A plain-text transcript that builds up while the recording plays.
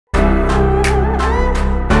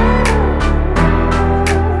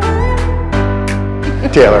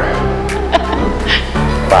Taylor.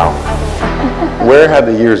 Wow. Where have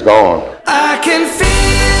the years gone? I can feel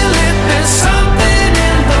it, there's something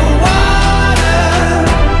in the water.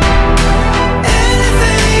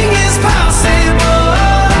 Anything is possible.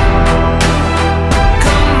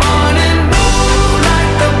 Come on and move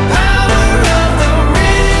like the power of the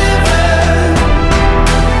river.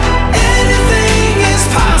 Anything is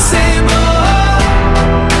possible.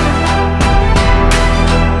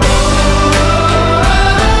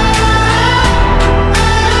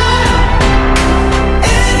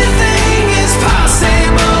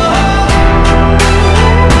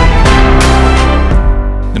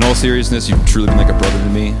 In all seriousness, you've truly been like a brother to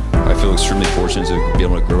me. I feel extremely fortunate to be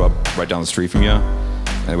able to grow up right down the street from you.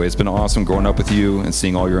 Anyway, it's been awesome growing up with you and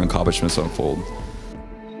seeing all your accomplishments unfold.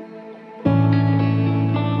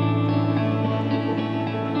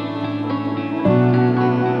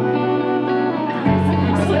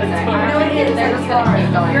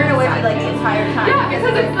 You're in a way like the entire time. Yeah,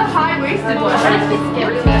 because it's the high-waisted one.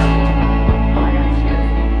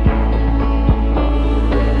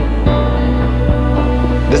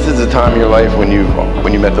 This is the time of your life when you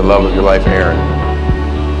met the love of your life, Aaron.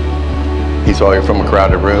 He saw you from a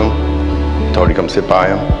crowded room, told you to come sit by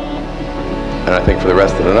him. And I think for the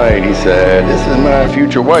rest of the night, he said, "This is my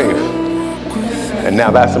future wife." And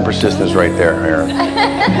now that's some persistence right there, Aaron.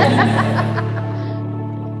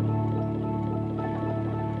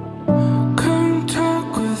 Come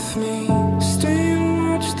talk with me, stay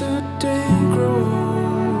and watch the day grow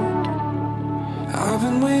old. I've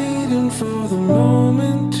been waiting for the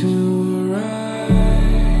moment to arrive.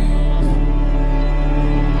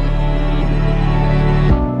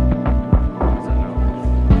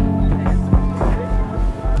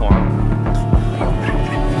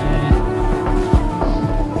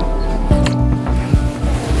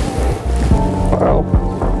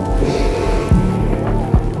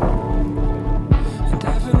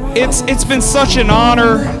 It's been such an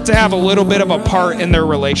honor to have a little bit of a part in their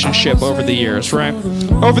relationship over the years, right?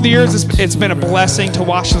 Over the years, it's been a blessing to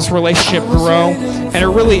watch this relationship grow, and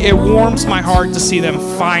it warms my heart to see them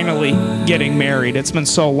finally getting married. It's been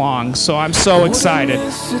so long, so I'm so excited.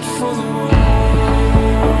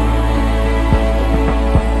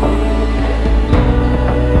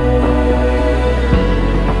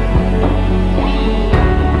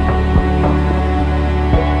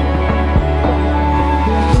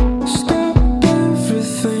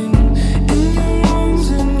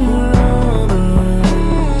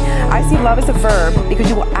 Love is a verb because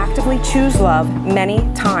you will actively choose love many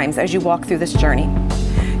times as you walk through this journey.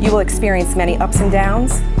 You will experience many ups and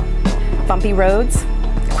downs, bumpy roads,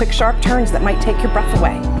 quick sharp turns that might take your breath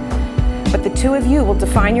away. But the two of you will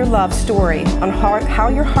define your love story on how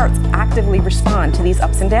your hearts actively respond to these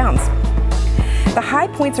ups and downs. The high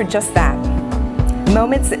points are just that,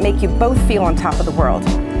 moments that make you both feel on top of the world.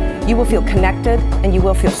 You will feel connected and you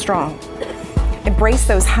will feel strong. Embrace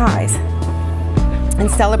those highs and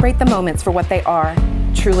celebrate the moments for what they are,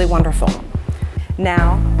 truly wonderful.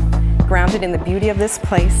 Now, grounded in the beauty of this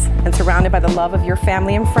place and surrounded by the love of your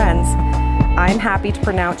family and friends, I am happy to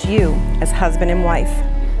pronounce you as husband and wife.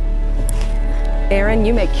 Aaron,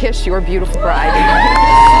 you may kiss your beautiful bride.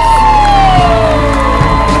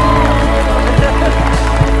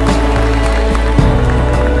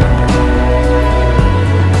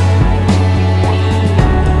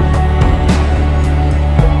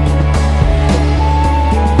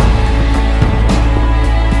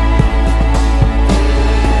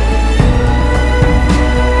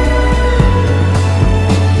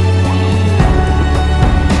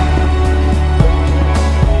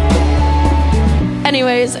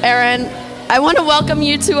 Anyways, Aaron, I want to welcome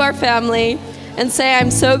you to our family and say I'm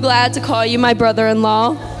so glad to call you my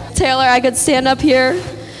brother-in-law. Taylor, I could stand up here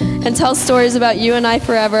and tell stories about you and I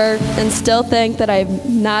forever and still think that I've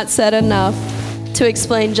not said enough to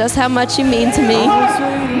explain just how much you mean to me.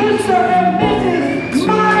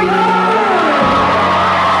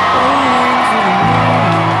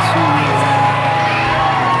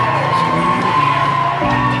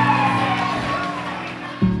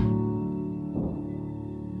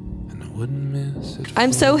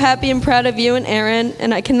 I'm so happy and proud of you and Aaron,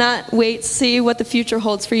 and I cannot wait to see what the future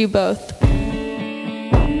holds for you both.